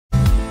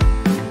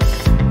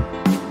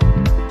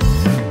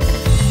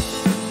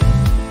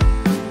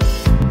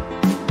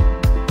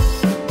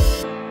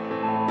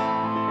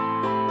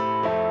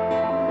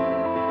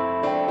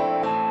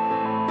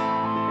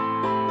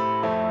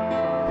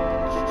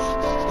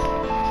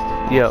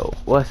Yo,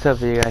 what's up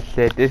you guys?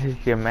 This is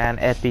your man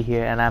Epi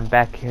here, and I'm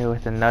back here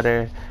with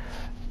another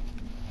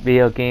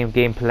video game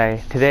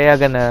gameplay. Today I'm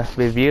gonna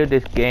review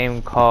this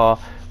game called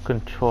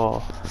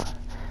Control.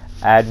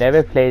 I've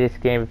never played this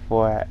game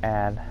before,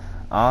 and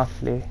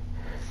honestly,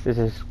 this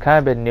is kind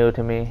of been new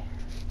to me.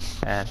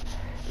 And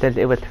since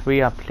it was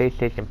free on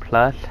PlayStation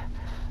Plus,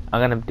 I'm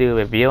gonna do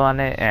a review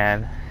on it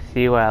and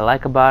see what I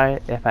like about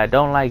it. If I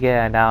don't like it,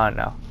 I don't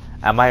know,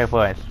 I might as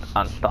well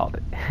uninstall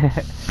it.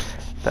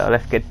 So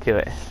let's get to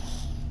it.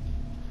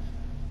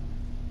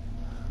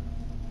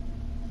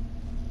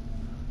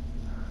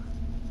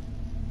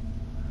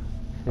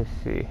 Let's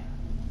see.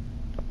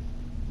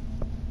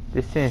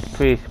 This seems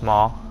pretty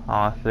small,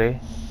 honestly.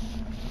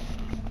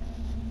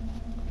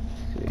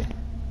 Let's see.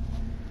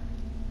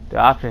 The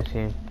options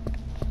seem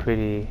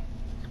pretty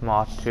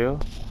small too.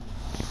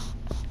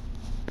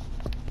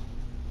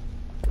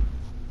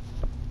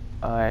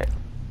 Alright,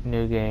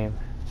 new game.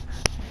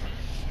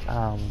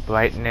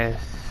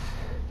 Brightness.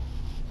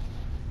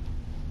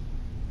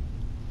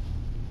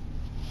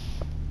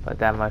 But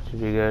that much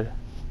would be good.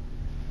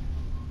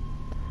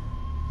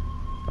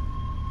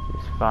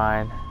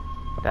 Fine,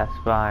 that's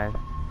fine.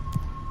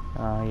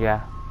 Yeah.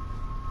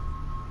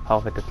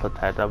 Hopefully the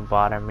subtitles don't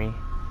bother me.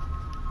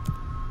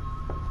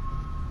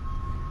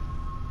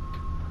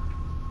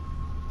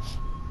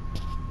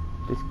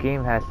 This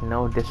game has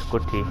no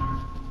difficulty.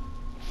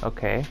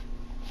 Okay.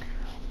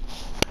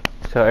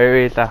 So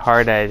it is how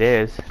hard that it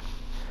is.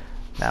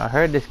 Now I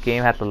heard this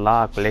game has a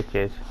lot of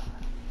glitches,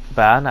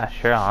 but I'm not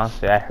sure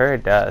honestly. I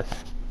heard it does.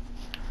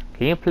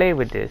 Can you play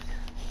with this?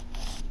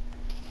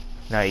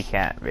 No, you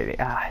can't really.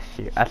 Ah,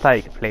 shoot. I thought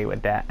you could play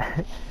with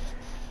that.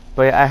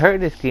 But I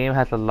heard this game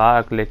has a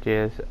lot of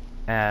glitches,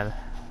 and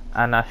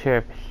I'm not sure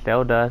if it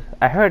still does.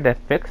 I heard they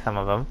fixed some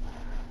of them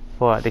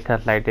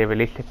because like they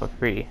released it for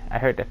free. I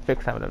heard they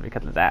fixed some of them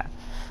because of that,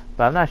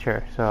 but I'm not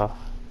sure. So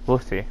we'll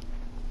see.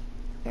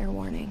 Fair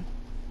warning.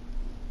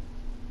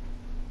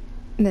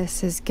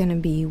 This is gonna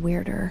be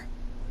weirder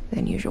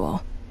than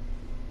usual.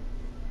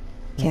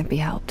 Can't be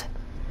helped.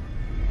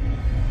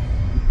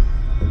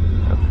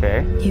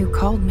 Okay. You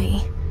called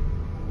me.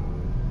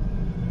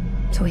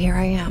 So here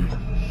I am.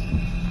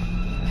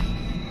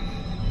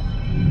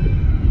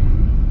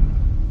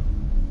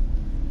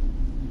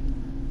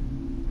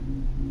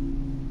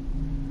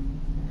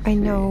 I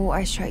know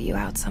I shut you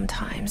out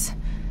sometimes.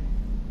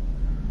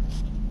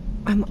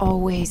 I'm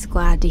always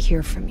glad to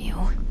hear from you.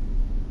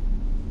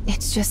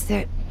 It's just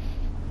that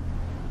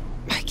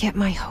I get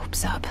my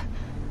hopes up.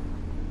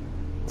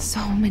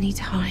 So many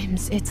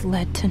times it's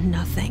led to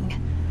nothing.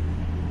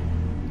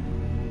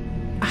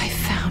 I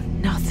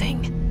found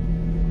nothing.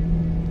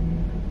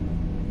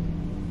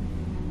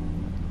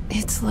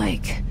 It's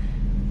like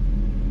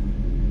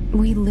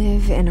we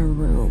live in a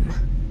room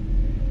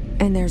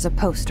and there's a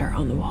poster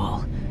on the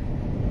wall.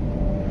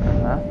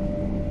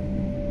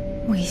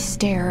 We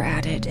stare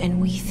at it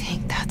and we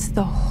think that's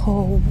the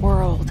whole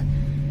world.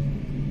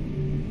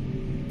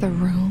 The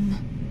room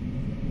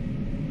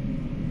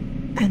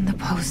and the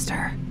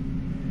poster.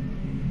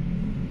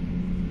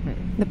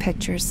 The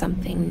picture's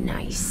something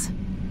nice.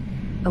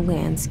 A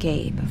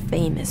landscape, a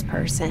famous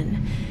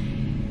person.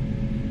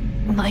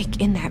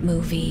 Like in that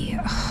movie,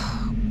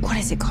 what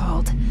is it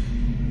called?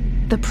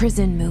 The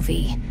prison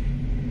movie.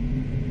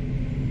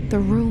 The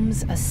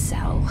room's a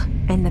cell,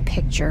 and the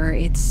picture,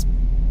 it's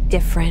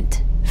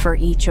different for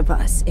each of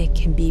us. It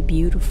can be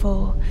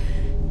beautiful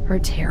or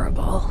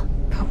terrible,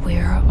 but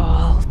we're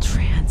all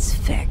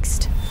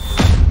transfixed.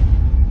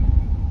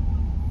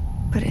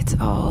 But it's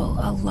all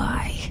a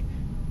lie.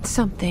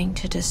 Something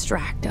to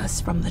distract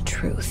us from the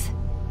truth.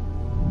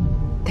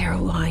 They're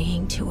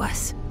lying to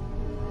us.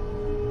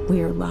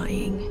 We're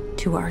lying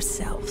to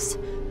ourselves.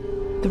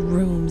 The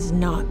room's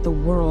not the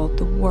world.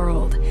 The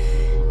world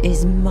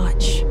is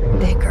much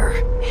bigger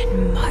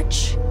and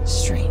much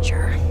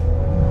stranger.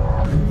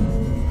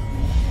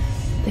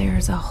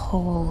 There's a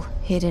hole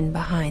hidden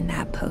behind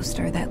that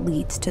poster that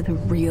leads to the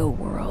real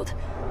world.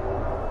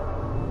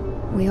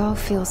 We all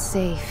feel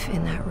safe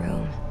in that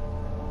room.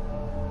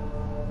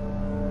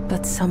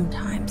 But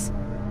sometimes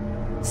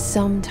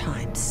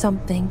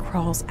something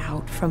crawls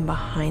out from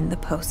behind the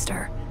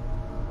poster.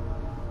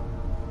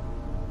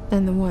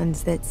 And the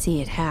ones that see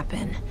it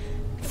happen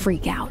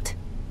freak out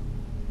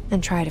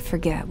and try to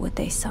forget what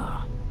they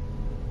saw.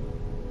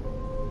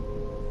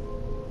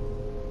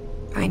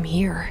 I'm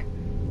here.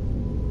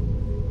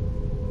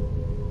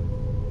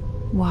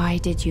 Why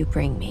did you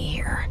bring me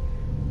here?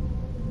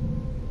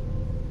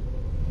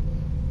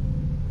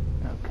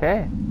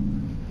 Okay.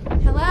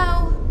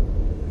 Hello?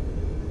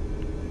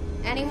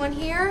 Anyone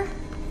here?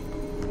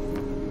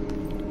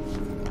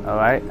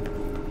 Alright.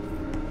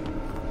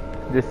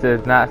 This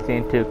does not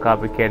seem too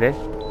complicated.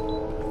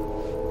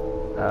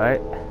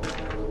 Alright.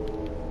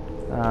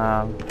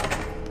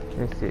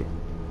 Let's see.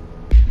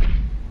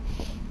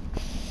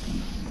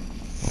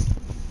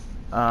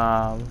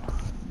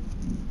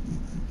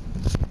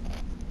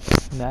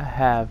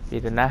 You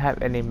do not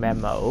have any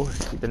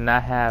memos. You do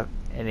not have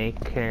any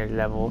carry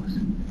levels.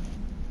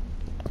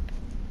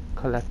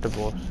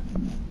 Collectibles.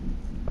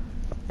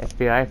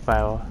 FBI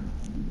file.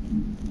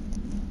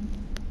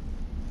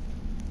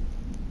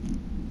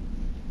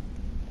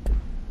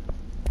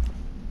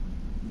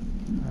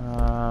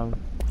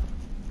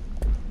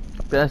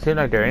 Doesn't seem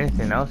like there's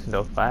anything else in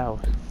those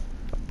files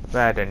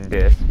rather than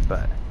this,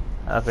 but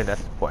I don't think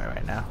that's the point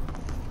right now.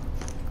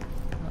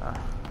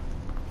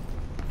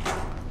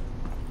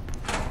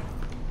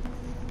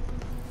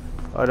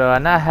 Although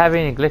I'm not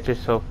having any glitches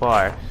so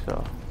far,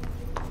 so.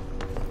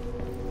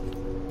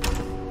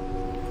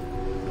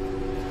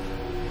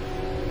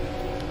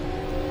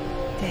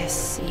 This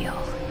seal.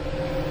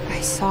 I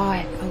saw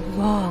it a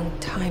long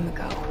time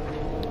ago.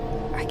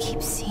 I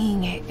keep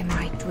seeing it in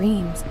my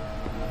dreams.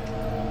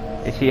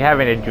 Is she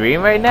having a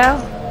dream right now?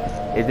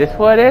 Is this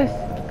what it is?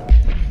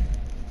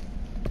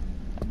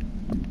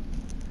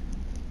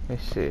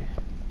 Let's see.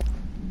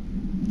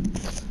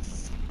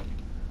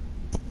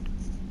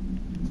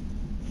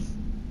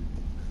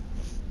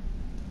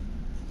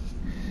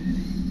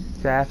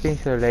 Staffing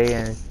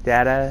surveillance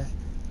data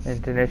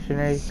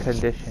internationally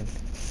conditioned.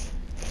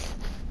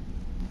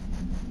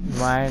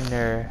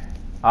 Minor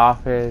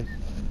office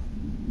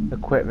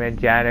equipment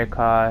janitor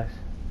costs.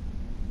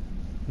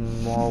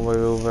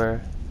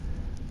 Moreover,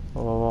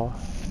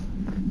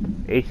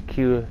 HQ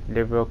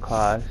liberal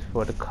costs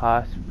for the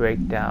cost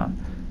breakdown.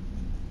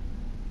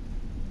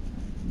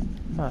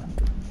 Huh.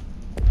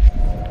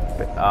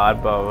 Bit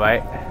oddball,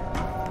 right?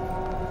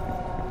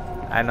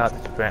 I know how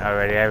to sprint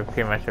already. I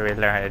pretty much already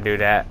learned how to do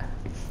that.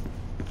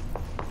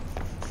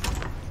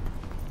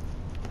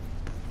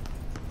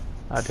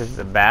 Oh, this is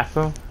the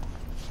bathroom?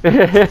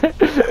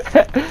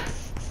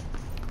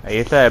 Are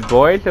you said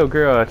boys or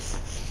girls?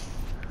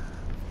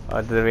 Oh,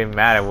 it doesn't even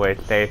matter what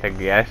it says, I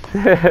guess.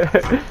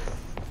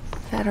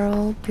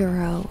 Federal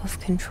Bureau of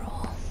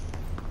Control.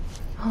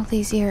 All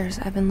these years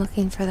I've been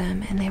looking for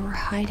them and they were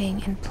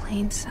hiding in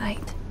plain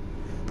sight.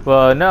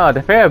 Well, no,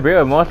 the Federal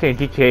Bureau mostly in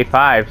GTA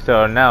 5,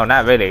 so no,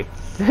 not really.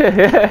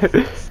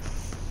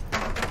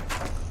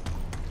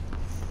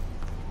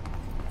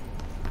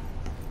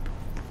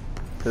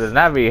 So they're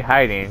not really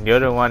hiding. You're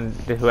the one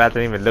who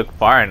hasn't even looked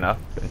far enough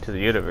into the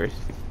universe.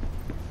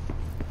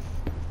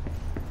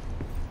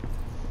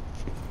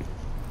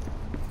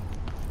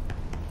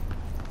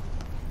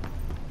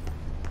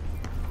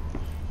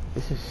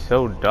 This is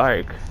so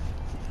dark.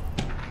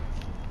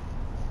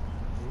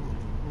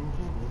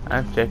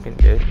 I'm checking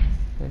this.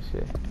 Let's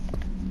see.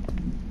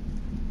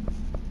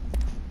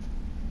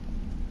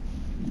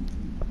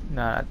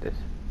 No, not this.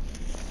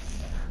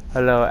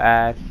 Hello,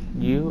 as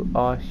you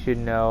all should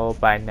know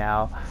by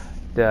now,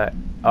 the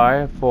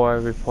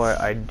R4 report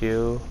are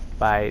due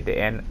by the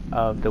end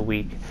of the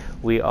week.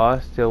 We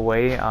are still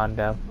waiting on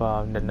them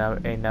from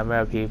a number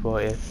of people.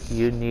 If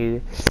you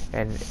need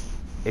an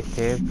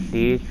extension,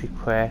 please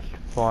request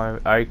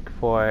form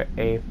for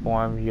a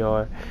form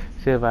your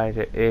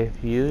supervisor.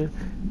 If you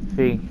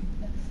think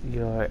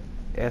your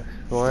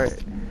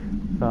export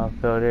from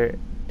filter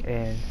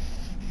in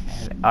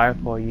an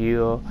R4,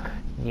 you'll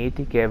need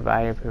to get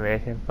writing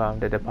permission from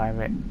the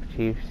department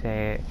chief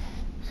saying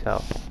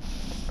so.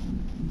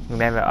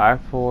 Remember,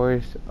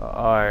 R4s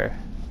are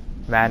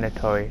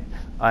mandatory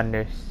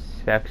under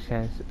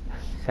sections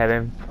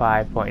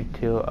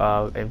 7.5.2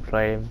 of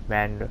Employee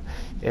Manual.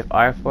 If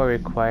R4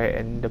 required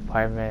in the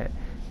department,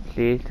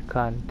 please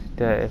contact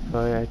the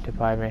employer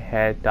department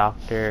head,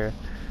 Dr.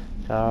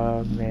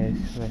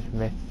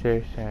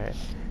 Mr.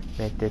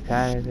 Mr.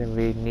 Cannon.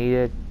 We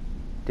needed.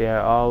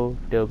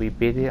 They'll be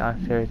busy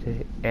on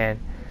Thursday and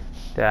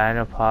the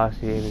annual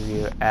policy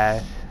review.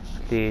 As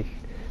please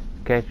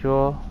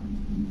schedule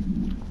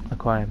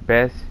according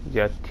best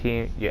your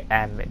team, your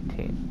admin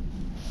team.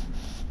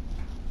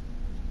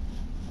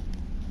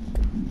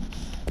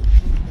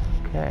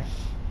 Okay.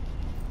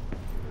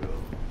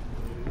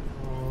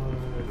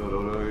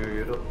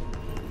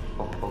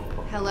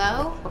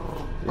 Hello?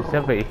 There's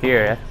somebody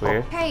here. That's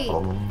weird. Hey,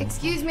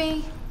 excuse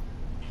me.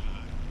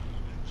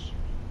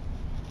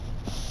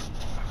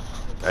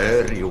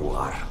 There you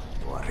are.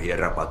 You are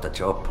here about the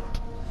job.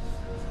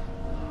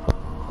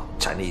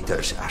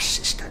 Janitor's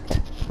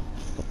assistant.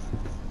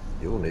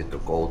 You need to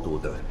go to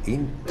the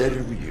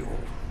interview.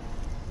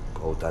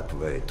 Go that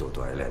way to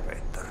the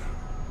elevator.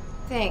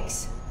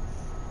 Thanks.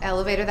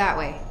 Elevator that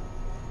way.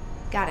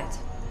 Got it.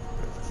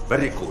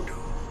 Very good.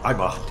 I'm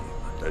Ahti,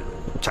 the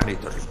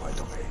janitor, by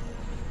the way.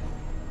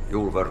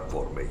 You'll work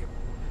for me.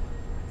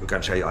 You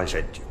can say I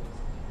sent you.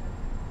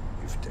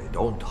 If they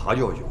don't hire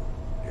you,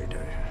 then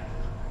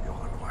you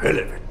are no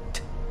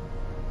relevant.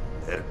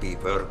 There be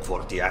work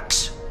for the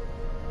axe.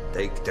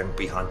 Take them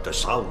behind the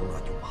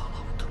sauna,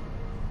 jumalauta.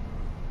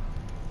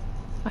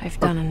 I've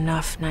done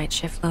enough night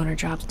shift loner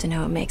jobs to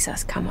know it makes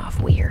us come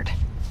off weird.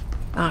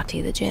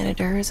 Ahti the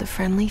janitor is a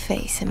friendly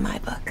face in my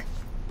book.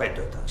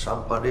 Better than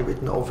somebody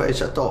with no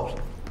face at all.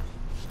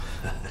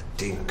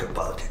 Think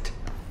about it.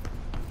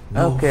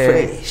 No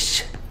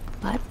face.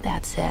 But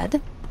that said,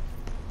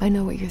 I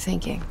know what you're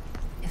thinking.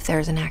 If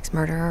there's an axe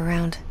murderer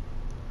around,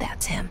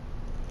 that's him.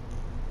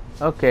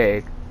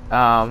 Okay,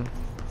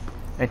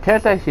 it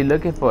turns out she's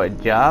looking for a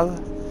job.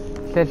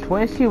 Since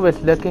when she was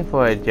looking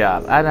for a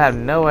job? I have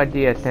no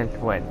idea since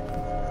when.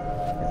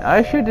 Are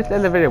you sure this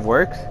elevator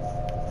works?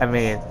 I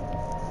mean,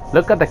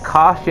 look at the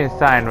caution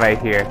sign right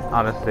here,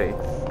 honestly.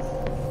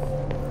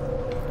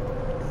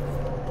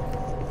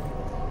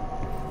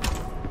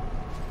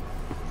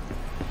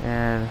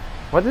 And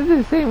what is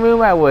the same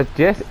room I was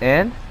just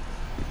in?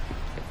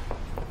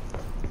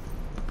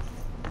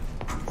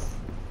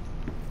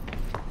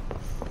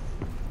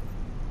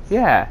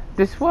 Yeah,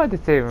 this was the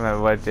same room I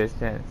was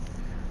just in.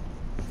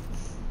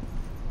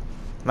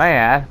 My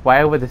ass,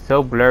 why was it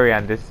so blurry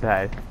on this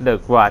side?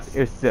 Look, watch,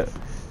 it's so...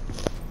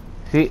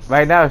 See,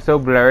 right now it's so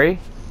blurry,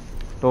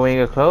 but when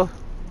you get close,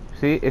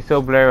 see, it's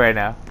so blurry right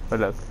now. But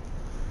look,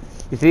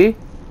 you see?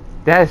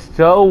 That's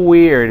so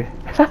weird.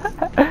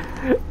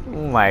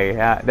 Oh my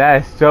god,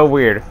 that is so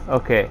weird.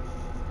 Okay.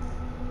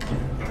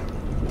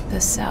 The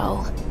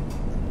cell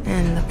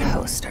and the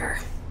poster.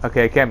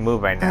 Okay, I can't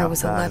move right now. I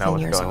was 11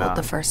 years old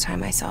the first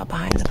time I saw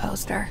behind the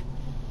poster.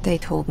 They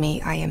told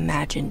me I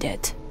imagined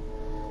it.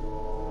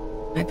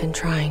 I've been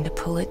trying to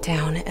pull it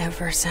down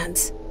ever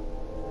since.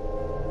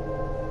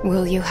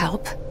 Will you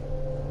help?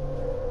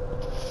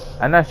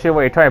 I'm not sure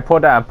why you're trying to pull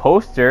down a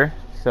poster,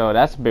 so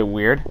that's a bit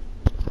weird.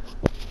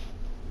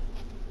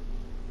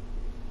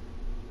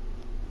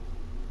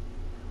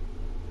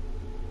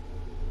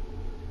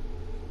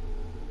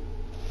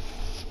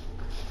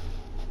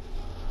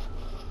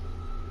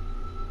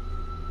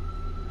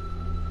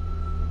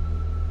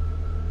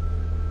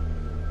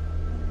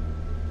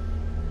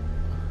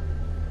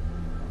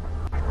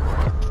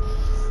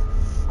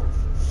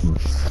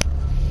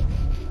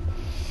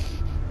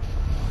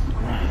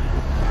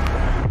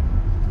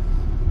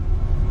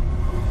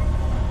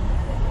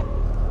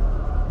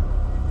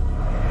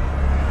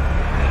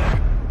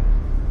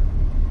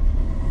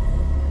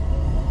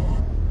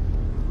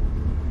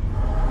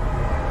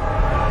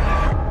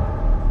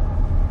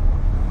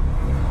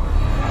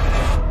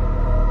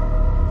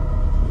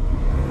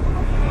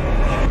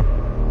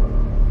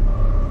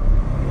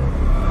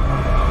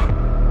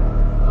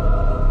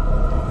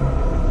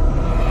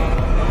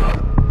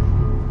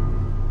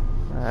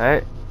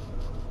 Alright.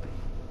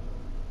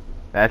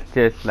 That's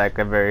just like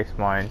a very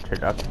small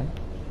introduction.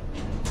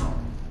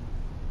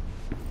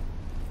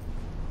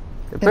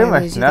 There's pretty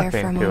much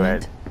nothing to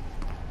it.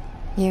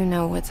 You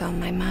know what's on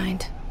my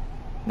mind.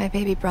 My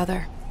baby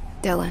brother,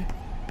 Dylan.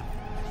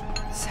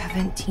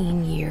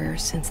 17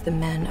 years since the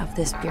men of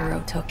this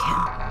bureau took him.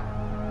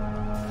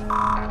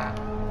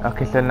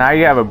 Okay, so now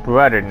you have a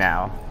brother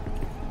now.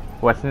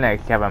 What's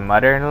next? You have a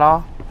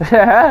mother-in-law?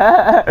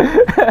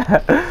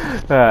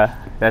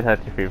 That's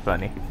actually pretty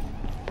funny.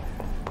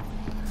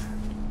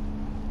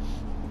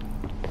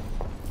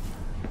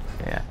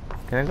 Yeah.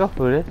 Can I go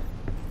through this?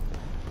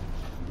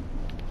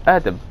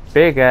 That's a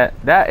big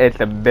that is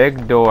a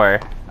big door,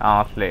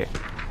 honestly.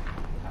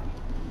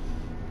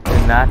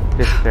 Do not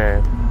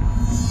disturb.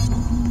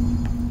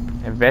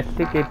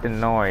 Investigate the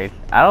noise.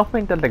 I don't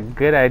think that's a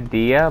good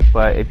idea,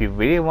 but if you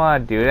really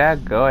want to do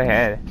that, go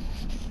ahead.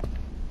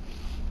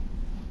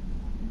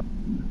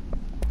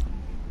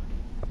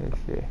 Let's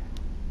see.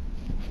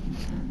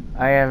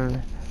 I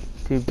am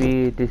to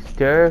be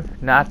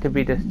disturbed, not to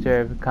be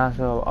disturbed.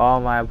 Cancel all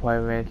my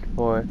appointments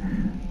for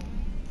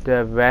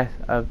the rest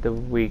of the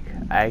week.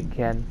 I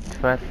can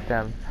trust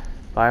them.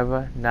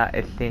 Barbara, not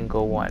a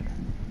single one.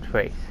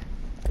 Trace.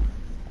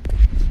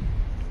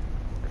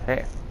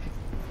 Okay.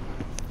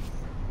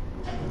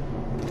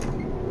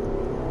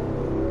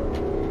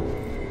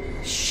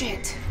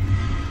 Shit.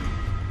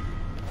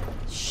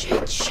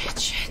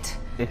 Shit.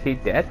 Is he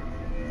dead?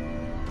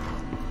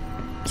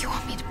 You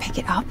want me to pick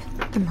it up?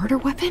 The murder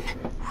weapon?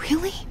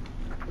 Really?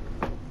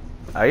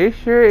 Are you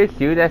sure it's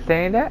you that's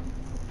saying that?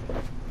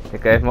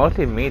 Because it's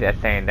mostly me that's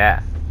saying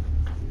that.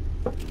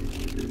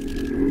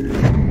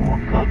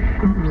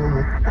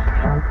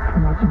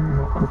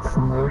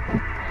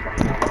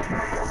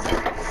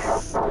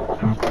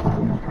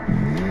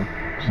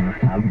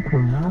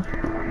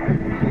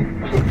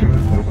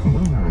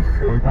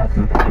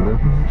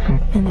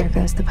 And there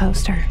goes the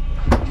poster.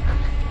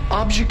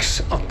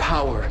 Objects of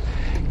power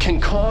can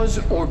cause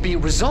or be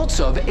results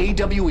of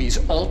AWE's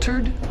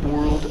altered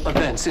world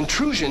events,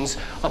 intrusions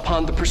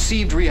upon the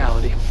perceived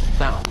reality.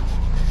 Now,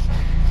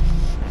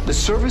 the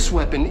service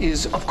weapon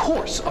is, of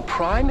course, a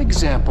prime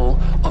example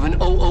of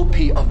an OOP,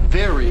 a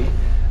very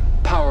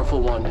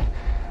powerful one,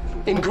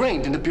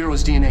 ingrained in the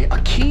Bureau's DNA,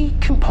 a key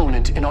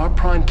component in our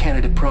prime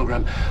candidate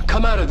program.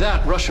 Come out of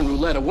that Russian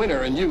roulette a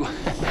winner and you're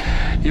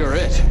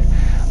it.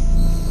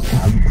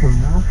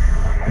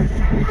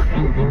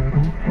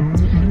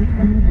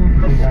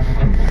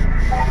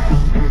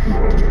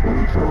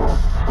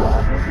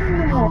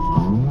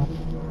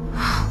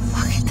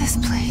 Look at this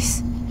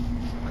place.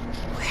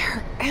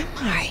 Where am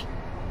I?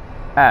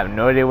 I have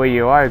no idea where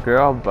you are,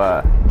 girl,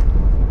 but...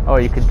 Oh,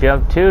 you can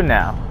jump too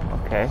now.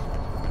 Okay.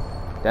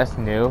 That's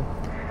new.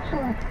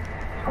 Okay.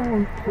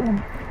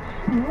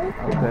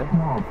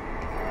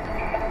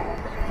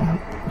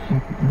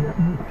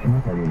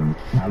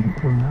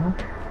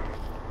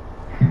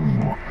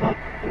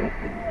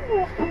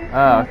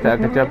 Oh, so I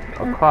can jump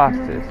across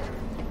this.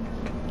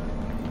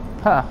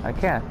 Huh, I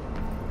can.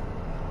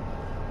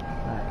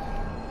 Nice.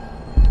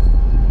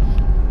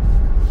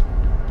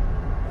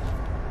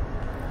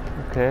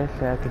 Okay,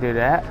 so I can do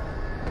that.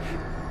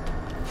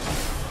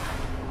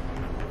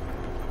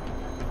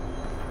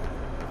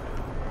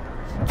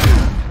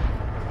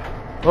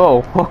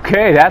 Oh,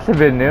 okay, that's a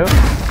bit new.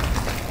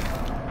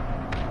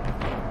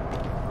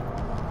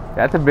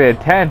 That's a bit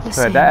intense,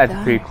 but that's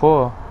pretty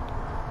cool.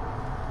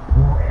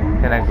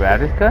 Can I grab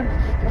this gun?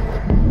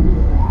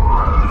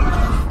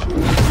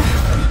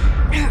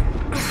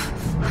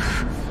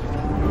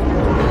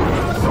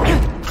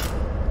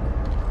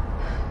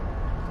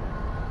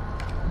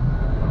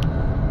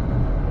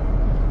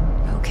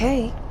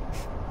 Okay,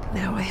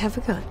 now I have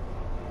a gun.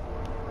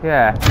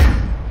 Yeah.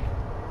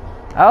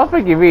 I don't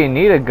think you really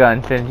need a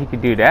gun since you can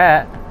do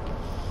that.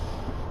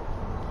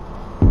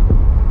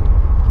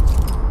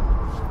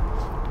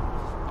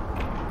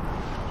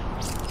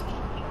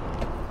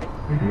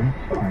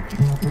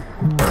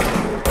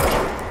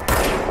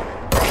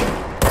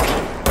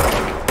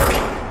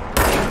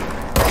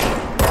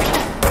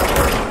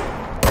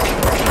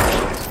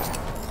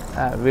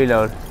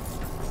 Reload.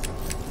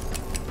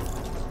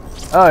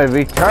 Oh, it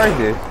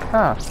recharges.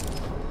 Huh.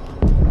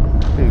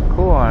 Pretty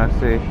cool,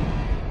 honestly.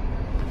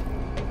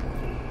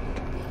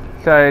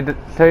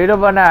 So you don't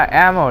run out of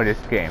ammo in this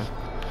game.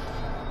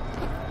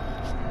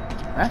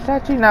 That's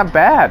actually not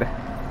bad.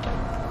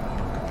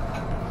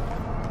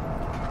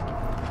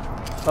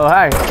 Oh,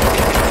 hi.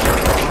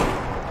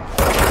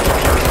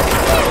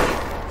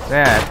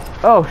 Man.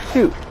 Oh,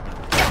 shoot.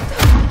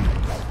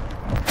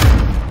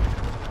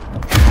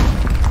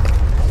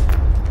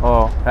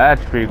 Oh,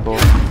 that's pretty cool.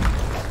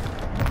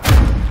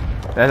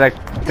 That's like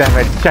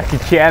Chucky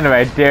Chan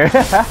right there.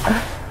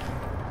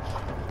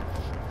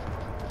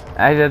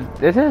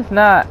 This is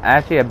not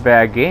actually a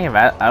bad game.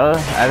 I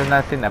do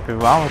not see nothing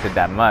wrong with it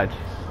that much.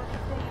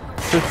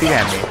 Who's shooting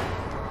at me?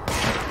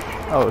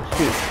 Oh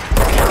shoot!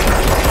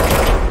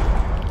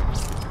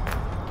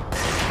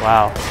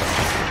 Wow.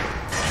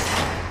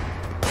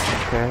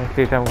 Okay, I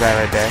see some guy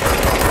right there.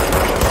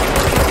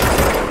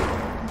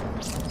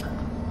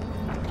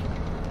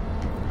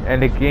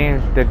 And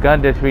the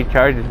gun just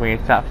recharges when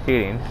you stop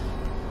shooting.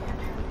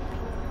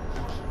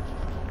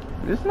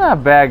 This is not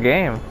a bad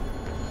game.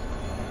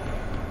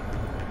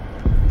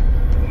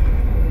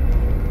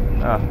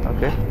 Oh,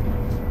 okay.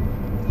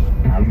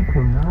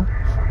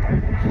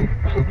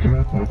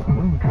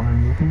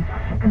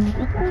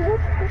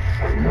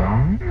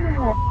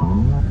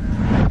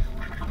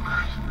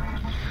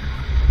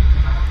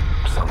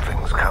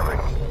 Something's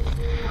coming.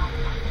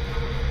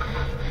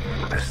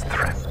 This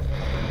threat.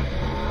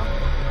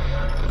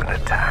 An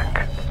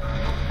attack.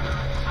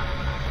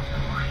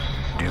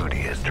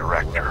 Duty as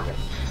director.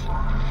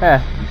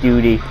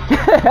 Duty. Keep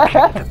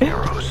the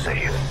Bureau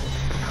safe.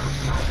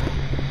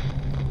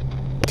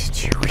 Did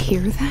you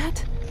hear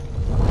that?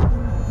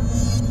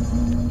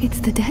 It's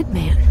the dead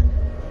man.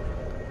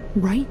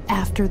 Right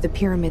after the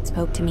pyramid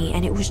spoke to me,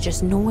 and it was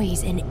just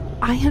noise, and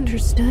I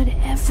understood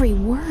every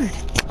word.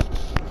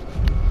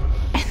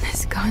 And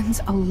this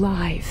gun's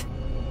alive.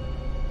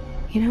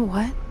 You know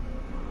what?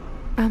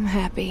 I'm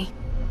happy.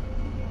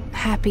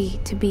 Happy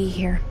to be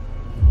here.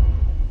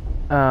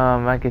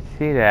 I could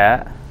see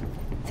that.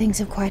 Things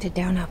have quieted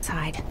down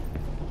outside.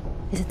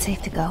 Is it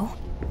safe to go?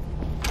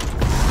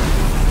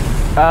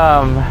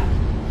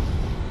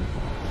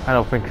 I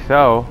don't think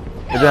so.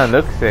 It doesn't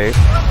look safe.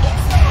 You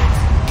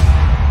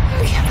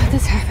can't let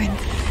this happen.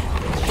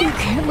 You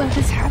can't let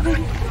this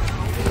happen.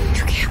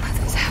 You can't let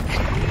this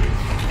happen.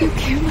 You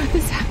can't let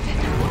this happen.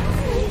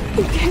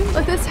 You can't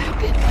let this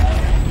happen.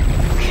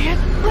 You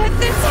can't let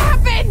this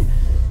happen.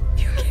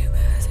 You can't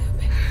let this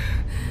happen.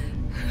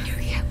 You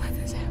can't let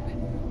this happen.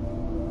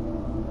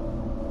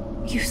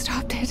 You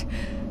stopped it.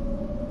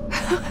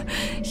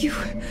 You...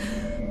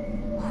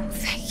 Oh,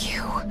 thank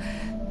you.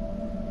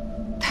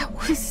 That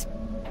was...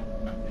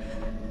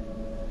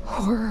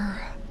 horror.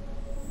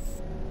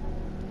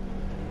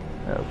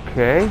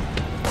 Okay.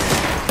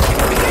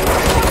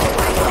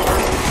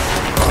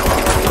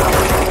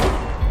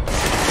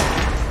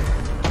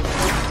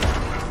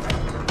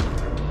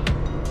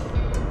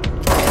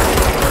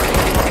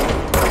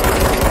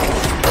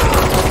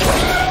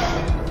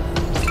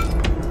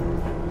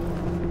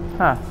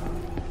 Huh.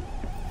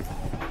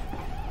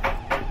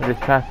 I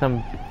just got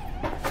some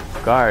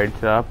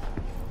guards up.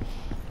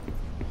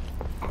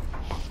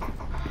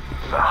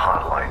 The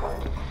hotline.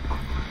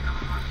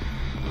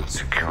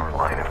 Secure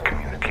line of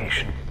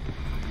communication.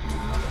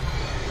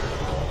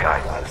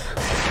 Guidance.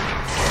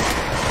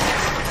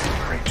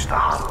 Reach the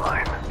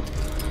hotline.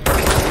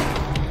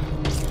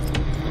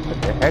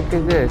 What the heck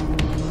is this?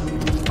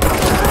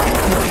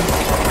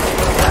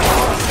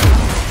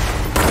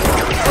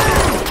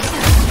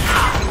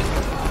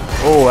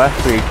 Oh,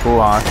 that's pretty cool,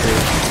 honestly.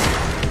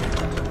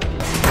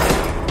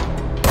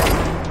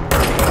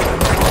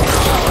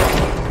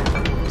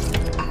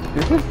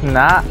 This is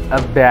not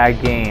a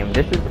bad game.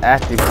 This is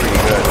actually pretty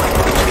good.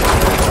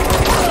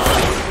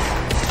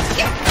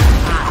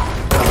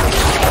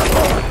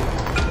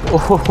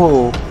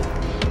 Oh.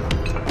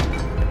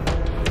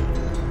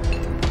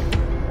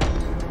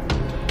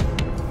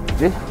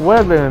 This would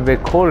have been a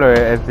bit cooler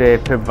if they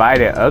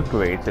provided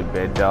upgrades a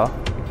bit though.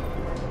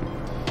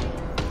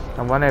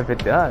 I wonder if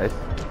it does.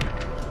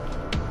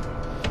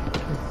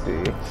 Let's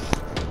see.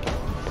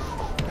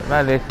 Am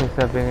I listening to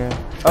something here?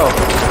 Oh!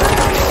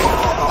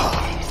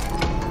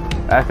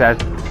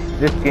 That's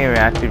this game is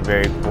actually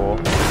very cool.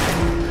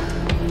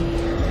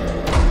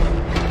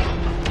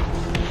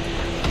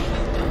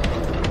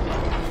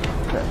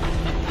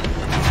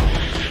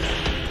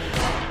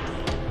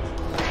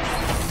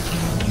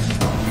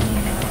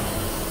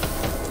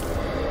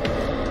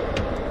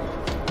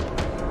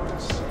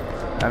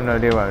 I have no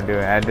idea what I'm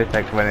doing. I just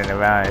like running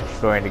around and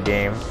exploring the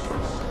game.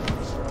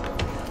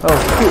 Oh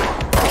shoot!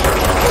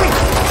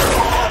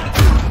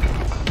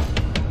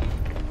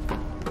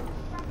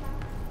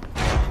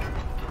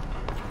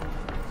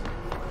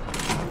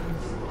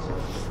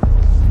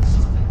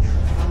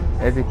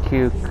 There's a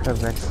cute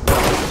cover.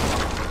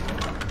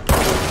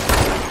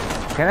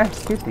 Can I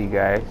shoot you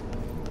guys?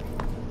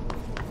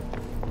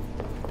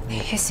 The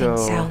hissing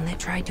sound that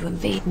tried to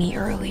invade me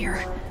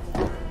earlier.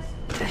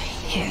 The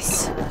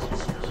hiss.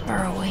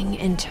 Burrowing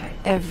into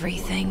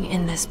everything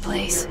in this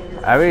place.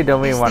 I really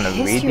don't even want to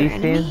read these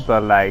things,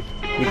 but like,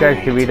 you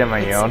guys can read them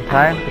on your own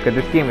time, because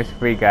this game is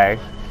free, guys.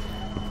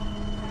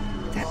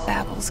 That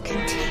babble's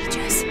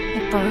contagious.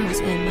 It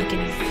burrows in like an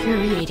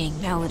infuriating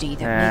melody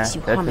that makes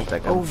you hum it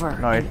like over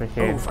and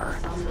over.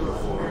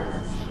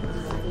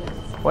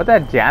 What's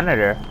that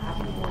janitor?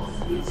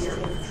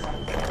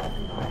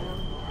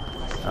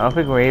 I don't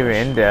think we're even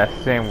in the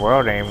same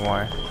world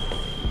anymore.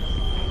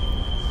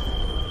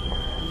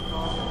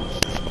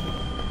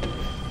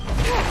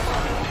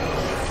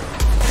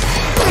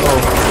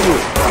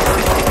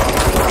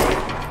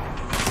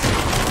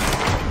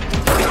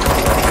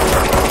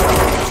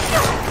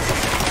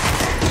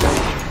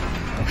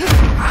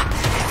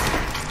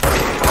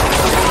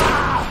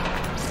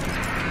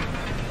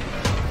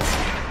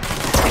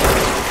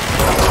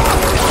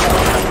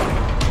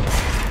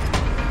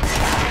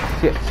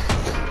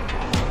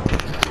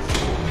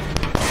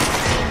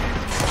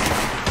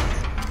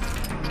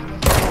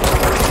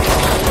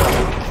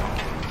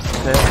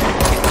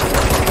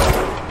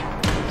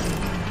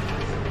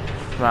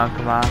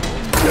 Come on.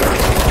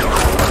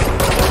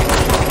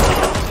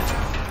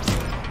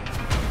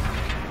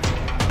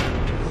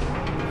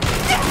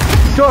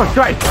 Storm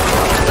strike!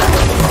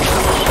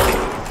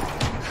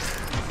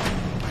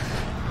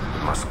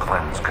 Must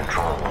cleanse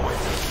control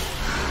points.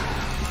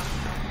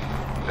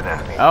 An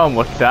enemy. I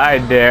almost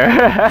died there.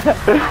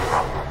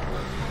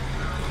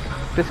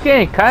 This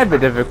game is kind of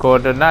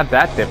difficult, but not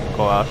that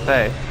difficult, I'll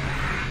say.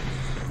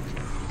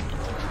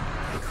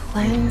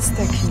 Cleanse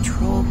the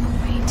control point.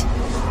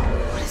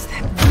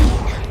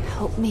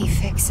 Help me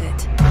fix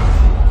it.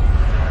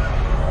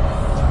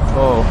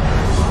 Oh,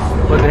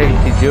 what the heck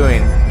is he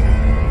doing?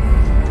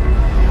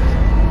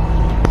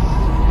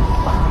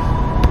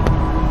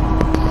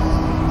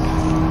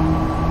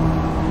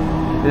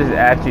 This is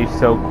actually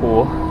so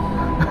cool.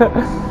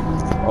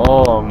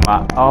 Oh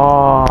my,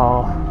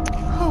 oh.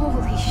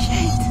 Holy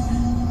shit.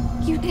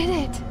 You did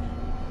it.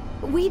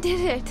 We did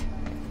it.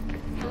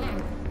 Hello.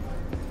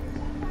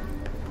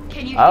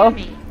 Can you hear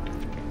me?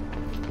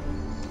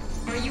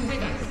 Are you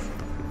with us?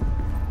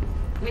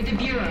 With the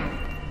Bureau.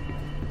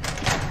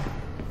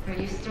 Are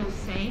you still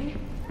sane?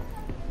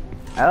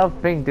 I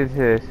don't think this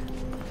is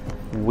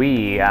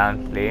we,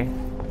 honestly.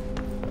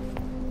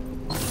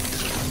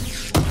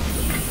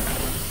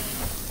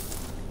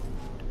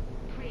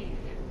 Please,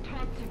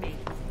 talk to me.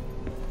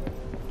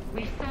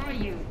 We saw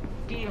you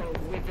deal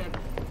with the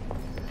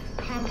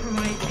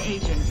compromised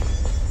agents.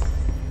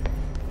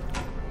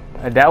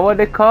 Is that what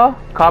they call?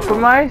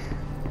 Compromise?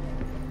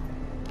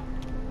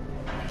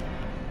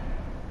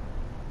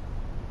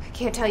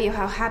 I can't tell you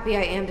how happy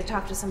I am to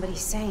talk to somebody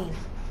sane.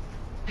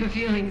 The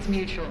feeling's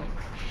mutual.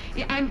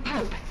 Yeah, I'm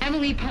Pope,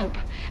 Emily Pope,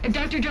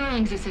 Dr.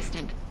 Darling's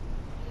assistant.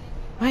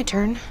 My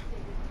turn.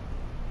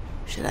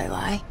 Should I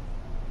lie?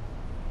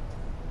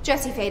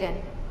 Jesse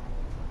Faden.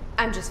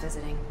 I'm just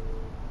visiting.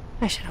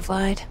 I should have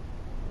lied.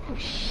 Oh,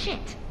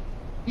 shit.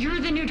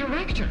 You're the new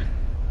director.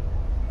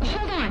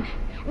 Hold on.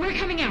 We're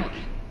coming out.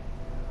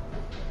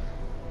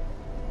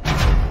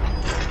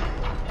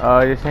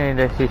 Oh, you're saying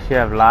that she should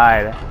have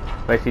lied,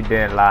 but she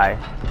didn't lie.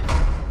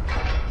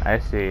 I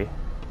see.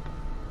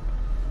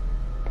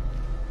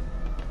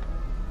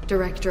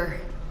 Director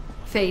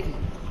Faden.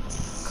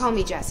 Call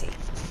me Jesse.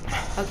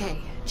 Okay,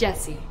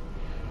 Jesse.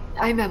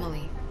 I'm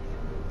Emily.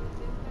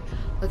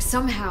 Look,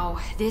 somehow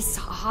this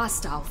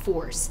hostile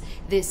force,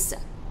 this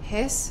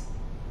Hiss?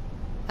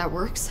 that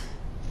works.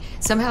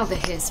 Somehow the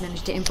Hiss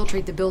managed to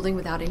infiltrate the building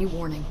without any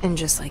warning. And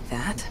just like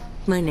that,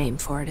 my name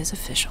for it is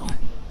official.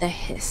 The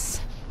hiss.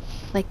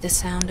 Like the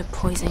sound of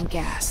poison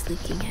gas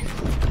leaking in.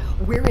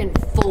 We're in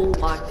full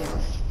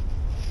lockdown.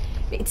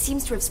 It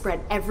seems to have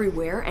spread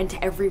everywhere and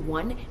to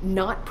everyone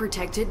not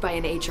protected by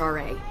an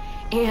HRA.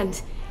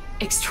 And,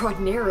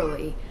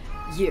 extraordinarily,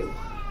 you.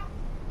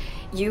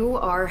 You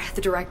are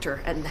the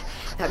director, and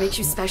that makes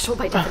you special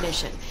by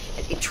definition.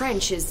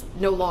 Trench is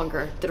no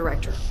longer the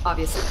director,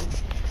 obviously.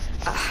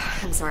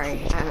 I'm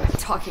sorry, I'm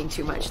talking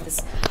too much. This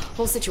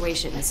whole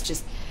situation is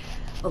just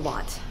a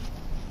lot.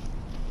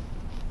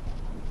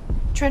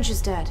 Trench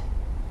is dead.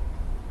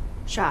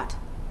 Shot.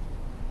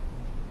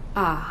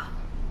 Ah.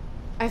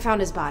 I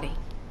found his body.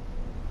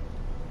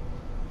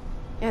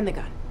 And the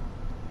gun.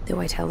 Do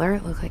I tell her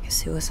it looked like a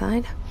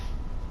suicide?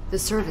 The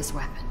service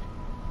weapon.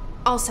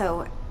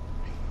 Also,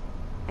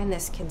 and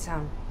this can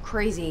sound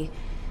crazy,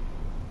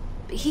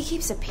 but he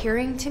keeps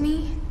appearing to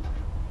me,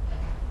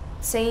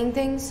 saying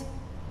things.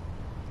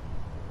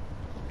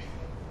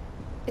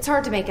 It's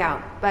hard to make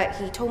out, but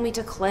he told me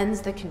to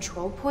cleanse the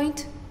control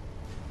point,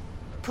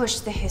 push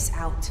the hiss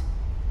out.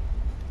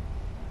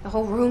 The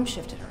whole room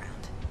shifted around.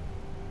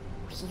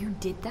 You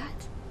did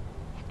that?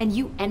 And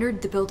you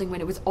entered the building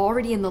when it was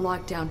already in the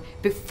lockdown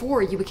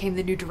before you became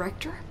the new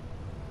director?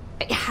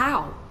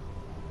 How?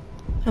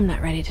 I'm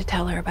not ready to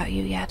tell her about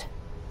you yet.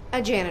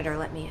 A janitor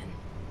let me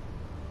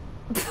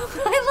in.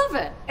 I love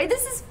it.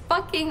 This is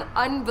fucking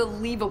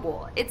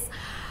unbelievable.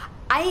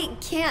 I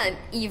can't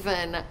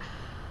even...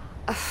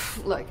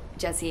 Look,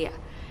 Jesse,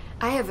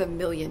 I have a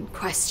million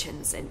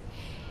questions, and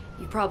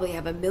you probably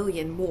have a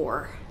million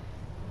more.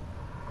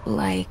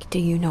 Like, do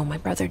you know my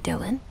brother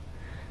Dylan?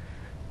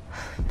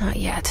 Not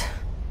yet.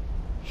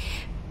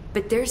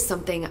 But there's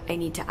something I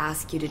need to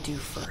ask you to do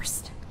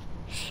first.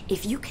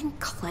 If you can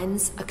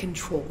cleanse a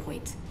control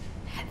point,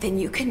 then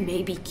you can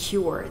maybe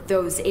cure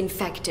those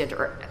infected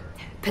or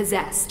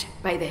possessed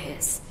by the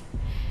hiss.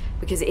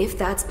 Because if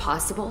that's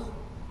possible,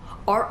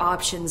 our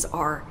options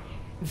are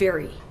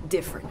very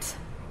different.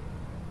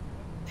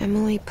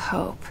 Emily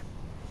Pope.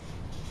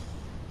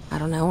 I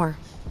don't know her,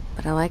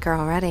 but I like her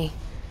already.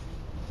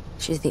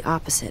 She's the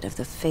opposite of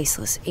the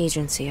faceless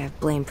agency I've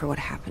blamed for what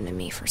happened to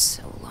me for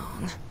so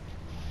long.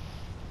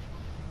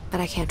 But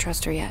I can't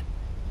trust her yet.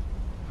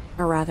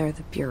 Or rather,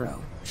 the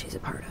Bureau she's a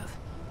part of.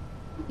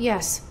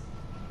 Yes.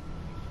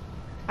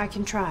 I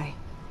can try.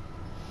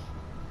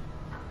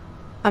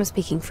 I'm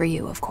speaking for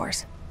you, of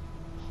course.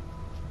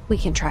 We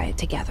can try it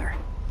together.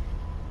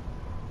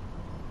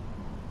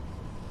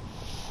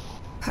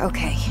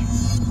 Okay.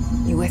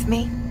 You with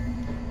me?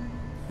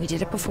 We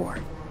did it before.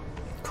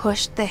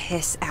 Push the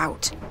hiss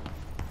out.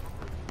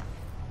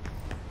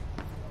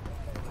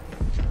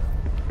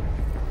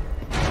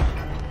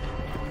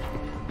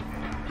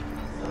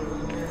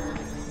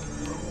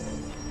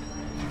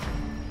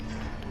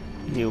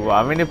 You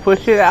want me to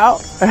push it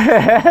out?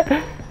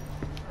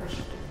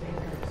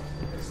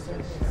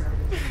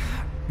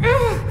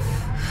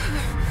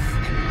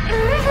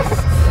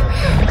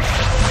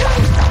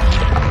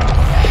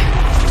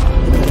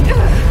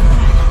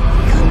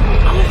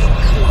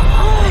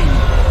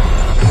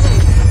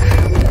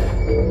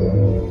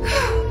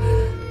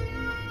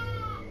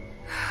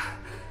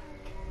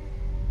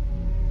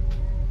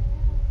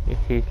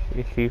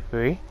 Is she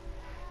free?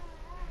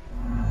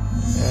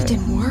 It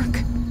didn't work.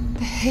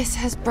 The hiss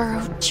has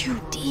burrowed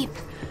too deep.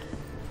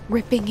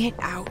 Ripping it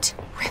out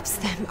rips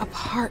them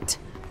apart.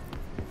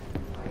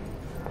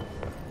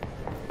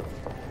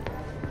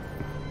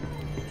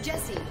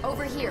 Jesse,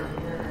 over here.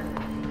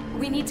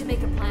 We need to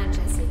make a plan,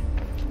 Jesse.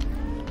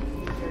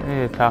 I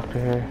need to talk to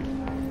her.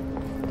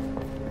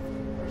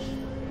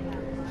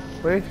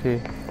 Where is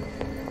she?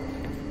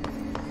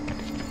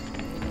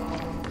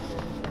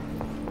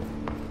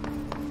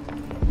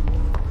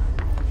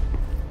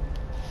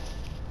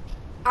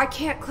 I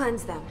can't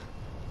cleanse them.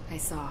 I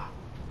saw.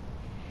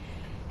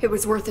 It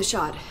was worth a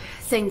shot.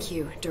 Thank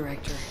you,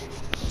 Director.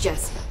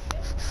 Jesse.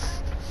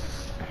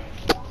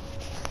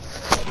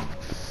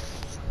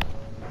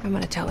 I'm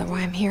gonna tell her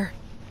why I'm here.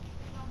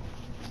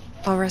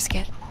 I'll risk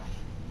it.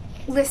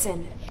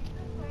 Listen,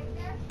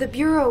 the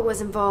Bureau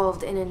was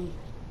involved in an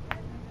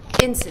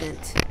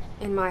incident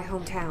in my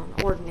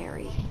hometown,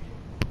 Ordinary,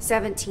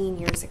 17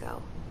 years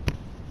ago.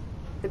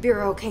 The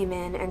Bureau came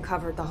in and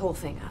covered the whole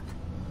thing up.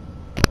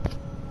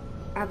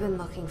 I've been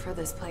looking for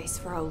this place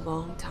for a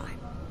long time.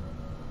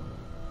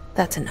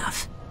 That's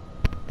enough.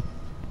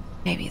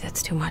 Maybe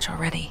that's too much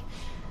already.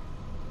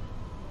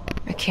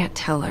 I can't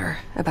tell her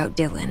about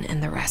Dylan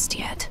and the rest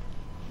yet.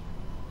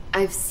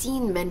 I've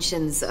seen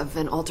mentions of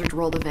an Altered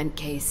World event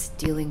case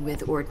dealing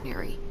with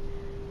Ordinary.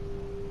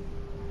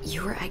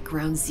 You were at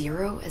Ground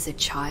Zero as a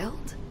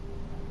child?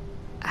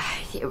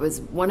 It was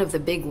one of the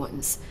big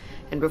ones,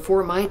 and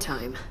before my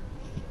time.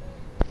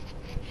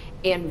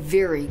 And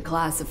very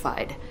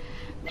classified.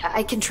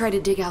 I can try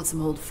to dig out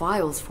some old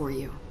files for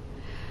you.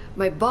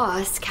 My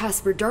boss,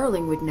 Casper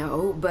Darling, would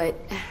know, but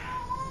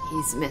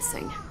he's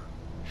missing.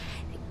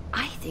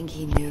 I think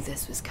he knew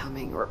this was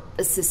coming, or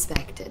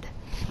suspected.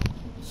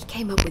 He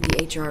came up with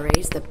the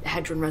HRAs, the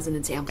Hadron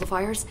Resonance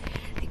Amplifiers.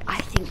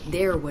 I think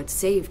they're what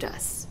saved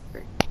us.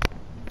 Or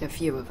a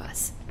few of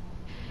us.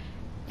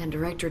 And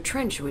Director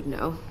Trench would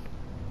know.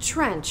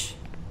 Trench,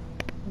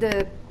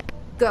 the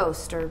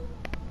ghost, or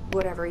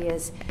whatever he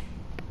is,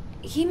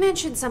 he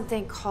mentioned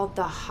something called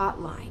the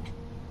Hotline.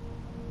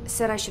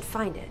 Said I should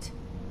find it.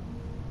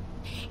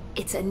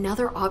 It's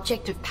another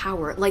object of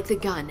power, like the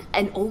gun,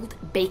 an old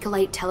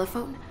Bakelite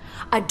telephone.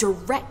 A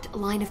direct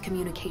line of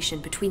communication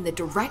between the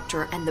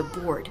director and the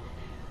board.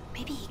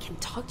 Maybe he can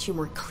talk to you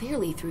more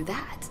clearly through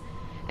that.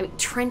 I mean,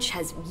 Trench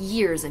has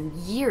years and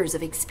years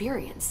of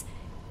experience.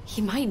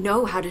 He might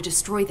know how to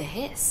destroy the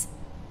Hiss.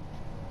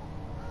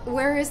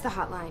 Where is the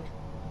hotline?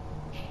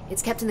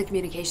 It's kept in the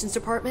communications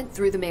department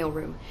through the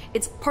mailroom.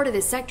 It's part of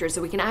this sector,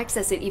 so we can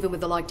access it even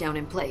with the lockdown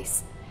in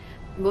place.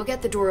 We'll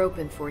get the door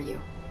open for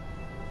you.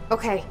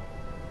 Okay,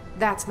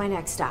 that's my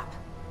next stop.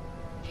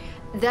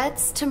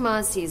 That's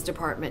Tomasi's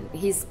department.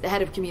 He's the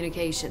head of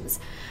communications.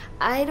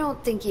 I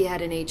don't think he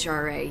had an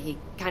HRA. He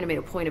kind of made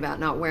a point about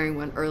not wearing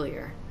one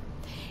earlier.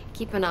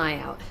 Keep an eye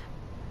out.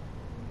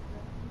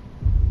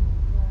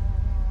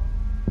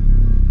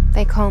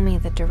 They call me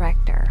the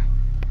director.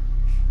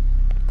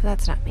 But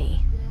that's not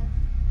me.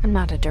 I'm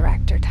not a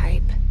director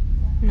type.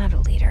 I'm not a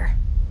leader.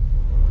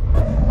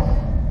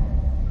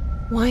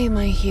 Why am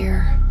I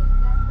here?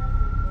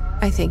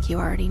 I think you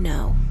already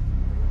know.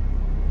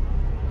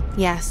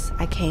 Yes,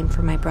 I came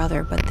for my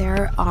brother, but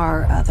there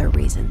are other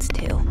reasons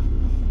too.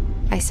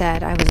 I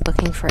said I was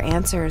looking for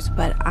answers,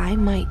 but I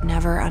might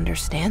never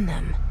understand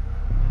them.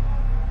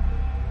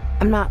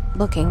 I'm not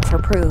looking for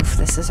proof.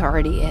 This is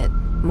already it.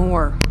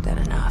 More than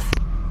enough.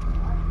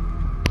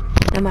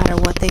 No matter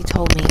what they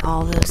told me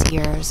all those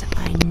years,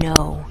 I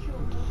know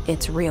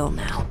it's real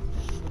now.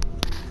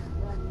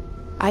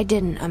 I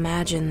didn't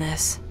imagine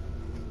this.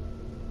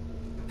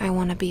 I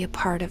want to be a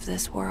part of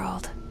this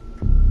world.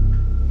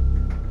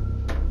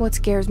 What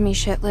scares me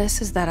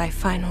shitless is that I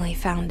finally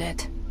found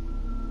it.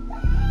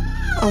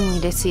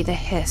 Only to see the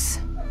Hiss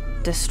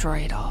destroy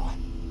it all.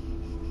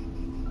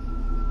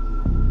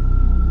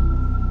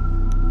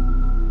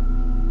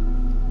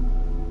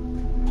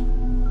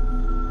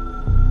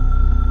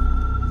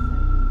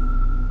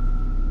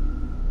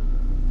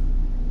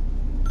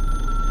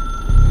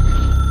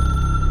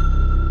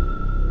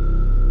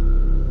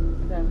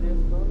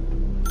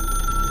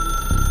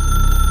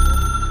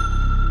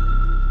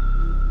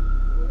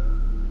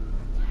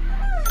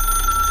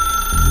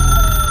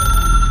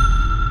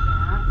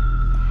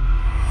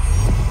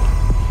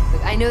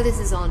 I know this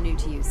is all new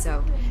to you,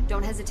 so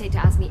don't hesitate to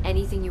ask me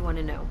anything you want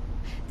to know.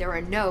 There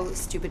are no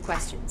stupid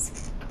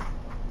questions.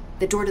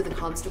 The door to the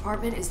comms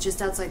department is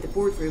just outside the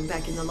boardroom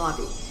back in the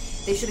lobby.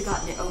 They should have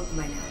gotten it open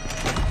by now.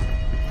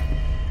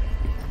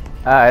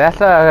 Alright,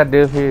 that's all I gotta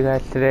do for you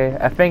guys today.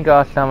 I thank you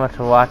all so much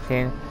for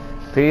watching.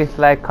 Please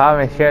like,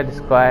 comment, share,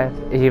 subscribe.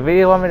 If you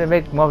really want me to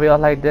make more videos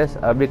like this,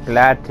 I'll be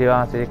glad to,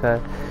 honestly,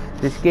 because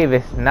this game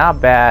is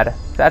not bad.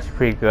 It's actually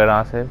pretty good,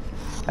 honestly.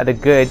 Had a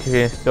good,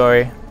 interesting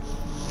story.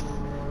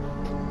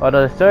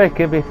 Although the story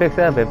could be fixed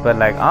up a bit, but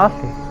like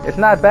honestly, it's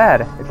not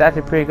bad. It's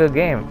actually a pretty good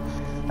game.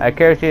 I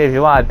encourage you, if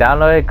you want to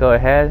download it, go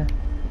ahead.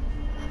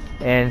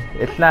 And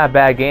it's not a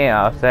bad game,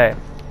 I'll say.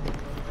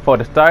 For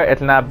the start, it's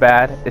not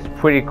bad. It's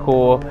pretty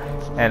cool,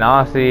 and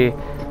honestly,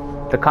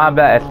 the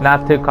combat is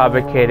not too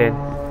complicated.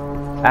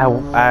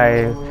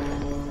 I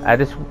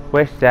just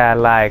wish that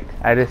like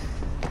I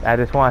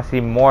just want to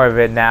see more of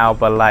it now,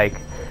 but like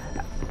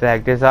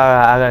this is all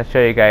I'm gonna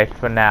show you guys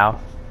for now.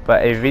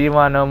 But if you really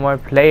want to know more,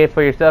 play it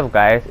for yourself,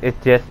 guys.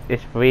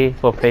 It's free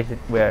for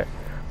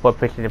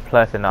PlayStation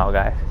Plus and all,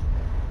 guys.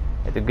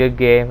 It's a good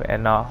game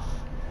and all.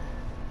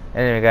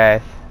 Anyway,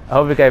 guys, I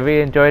hope you guys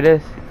really enjoyed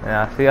this, and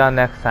I'll see y'all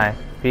next time.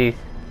 Peace.